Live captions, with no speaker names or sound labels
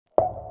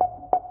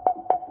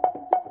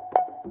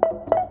I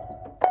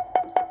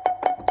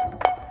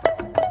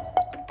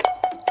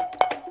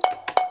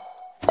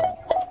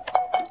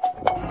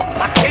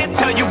can't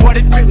tell you what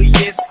it really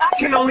is, I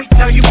can only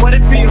tell you what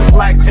it feels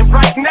like. And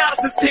right now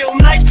it's a still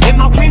night in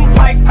my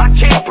windpipe. I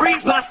can't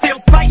breathe but I still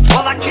fight.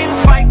 Well, I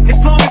can fight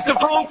as long as the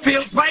road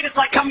feels right. It's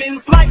like I'm in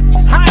flight,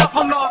 high off a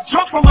love,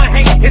 drunk from my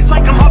hate. It's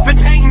like I'm huffing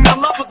pain, I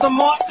love her the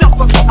more I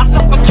suffer. I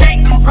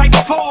suffocate right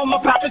before I'm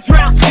about to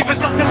drown. She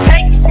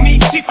resuscitates me,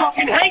 she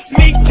fucking hates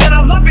me, and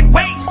I love it.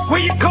 Wait, where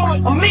you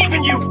going? I'm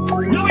leaving you.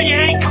 No, you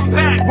ain't come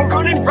back, we're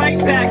running right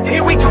back.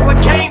 Here we go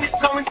again, it's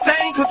so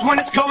insane, cause when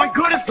it's going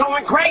good, it's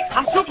going great.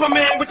 I'm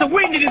Superman with the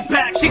wind in his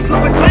back. She's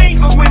Lois Lane,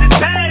 but when it's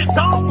bad, it's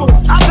awful.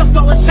 I feel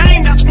so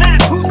ashamed, I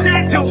snap, who's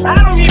that dude? I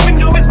don't even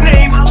know his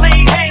name, I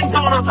laid hands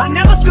on him. I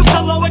never stoop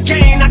so low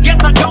again, I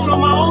guess I don't know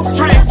my own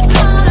strength. Just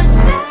gonna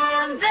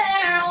stand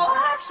there and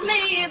watch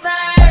me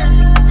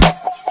burn.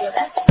 Well,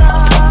 that's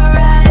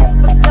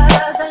alright,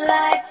 because I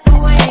like the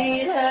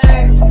way it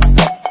hurts.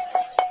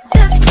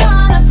 Just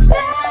gonna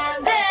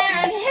stand there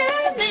and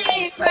hear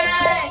me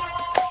cry.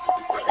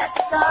 Well,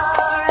 that's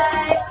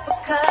alright,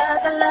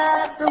 because I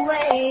love the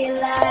way you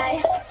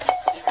lie.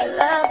 I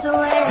love the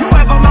way you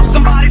ever love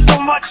somebody so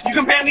much you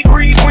can barely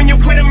breathe when you're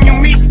with them, you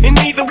meet, and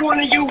neither one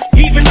of you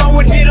even know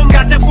it hit them.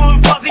 Got that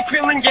warm fuzzy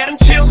feeling, get them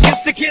chills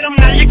just to get them.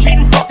 Now you're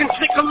getting fucking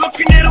sick of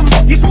looking at them.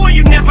 You swore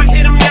you never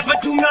hit them, never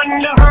do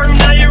nothing to hurt them.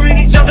 Now you're in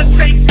each other's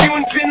face,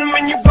 spewing venom,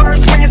 and you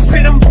burst when you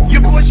spit them.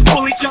 You push,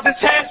 pull each other's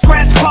hair,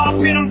 scratch, claw,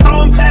 pin them, throw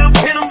them down,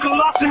 pin them. So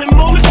lost in the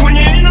moments when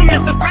you're in them,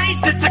 it's the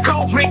face that the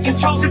cold freak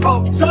controls your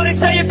boat. So they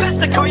say it best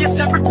to go your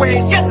separate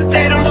ways. Guess that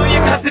they don't know you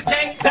cause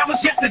today, that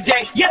was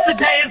yesterday.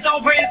 Yesterday is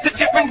over, it's a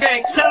different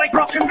day. Sound like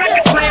broken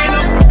records playing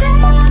them.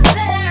 stand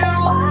there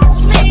and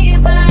watch me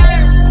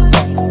burn.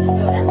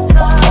 That's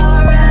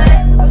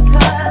alright,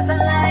 because I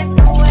like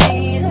the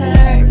way it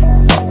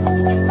hurts.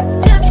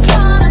 Just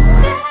gonna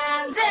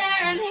stand there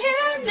and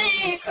hear me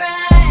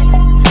cry.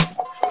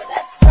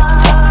 That's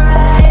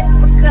alright,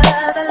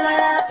 because I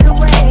love the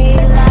way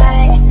you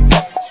lie.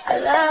 I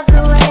love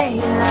the way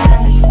you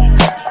lie.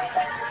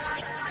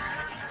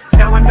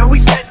 Now I know we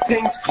said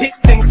things, did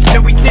things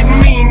that we didn't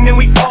mean, and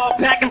we fall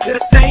back into the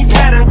same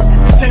patterns,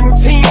 same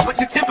routine, but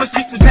your temper's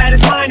just as bad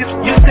as mine is.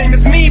 You're the same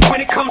as me, when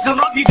it comes to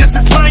love, you just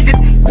as blinded.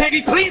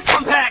 Baby, please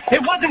come back,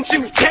 it wasn't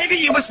you,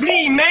 maybe it was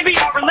me. Maybe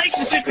our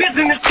relationship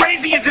isn't as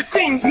crazy as it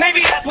seems.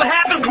 Maybe that's what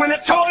happens when a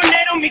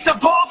tornado meets a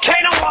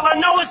volcano. All I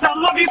know is I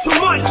love you too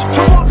much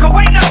to walk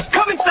away. Now,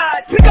 come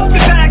inside, pick up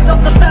your bags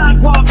off the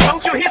sidewalk.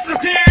 Don't you hear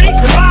sincerity in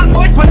my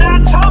voice when I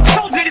talk?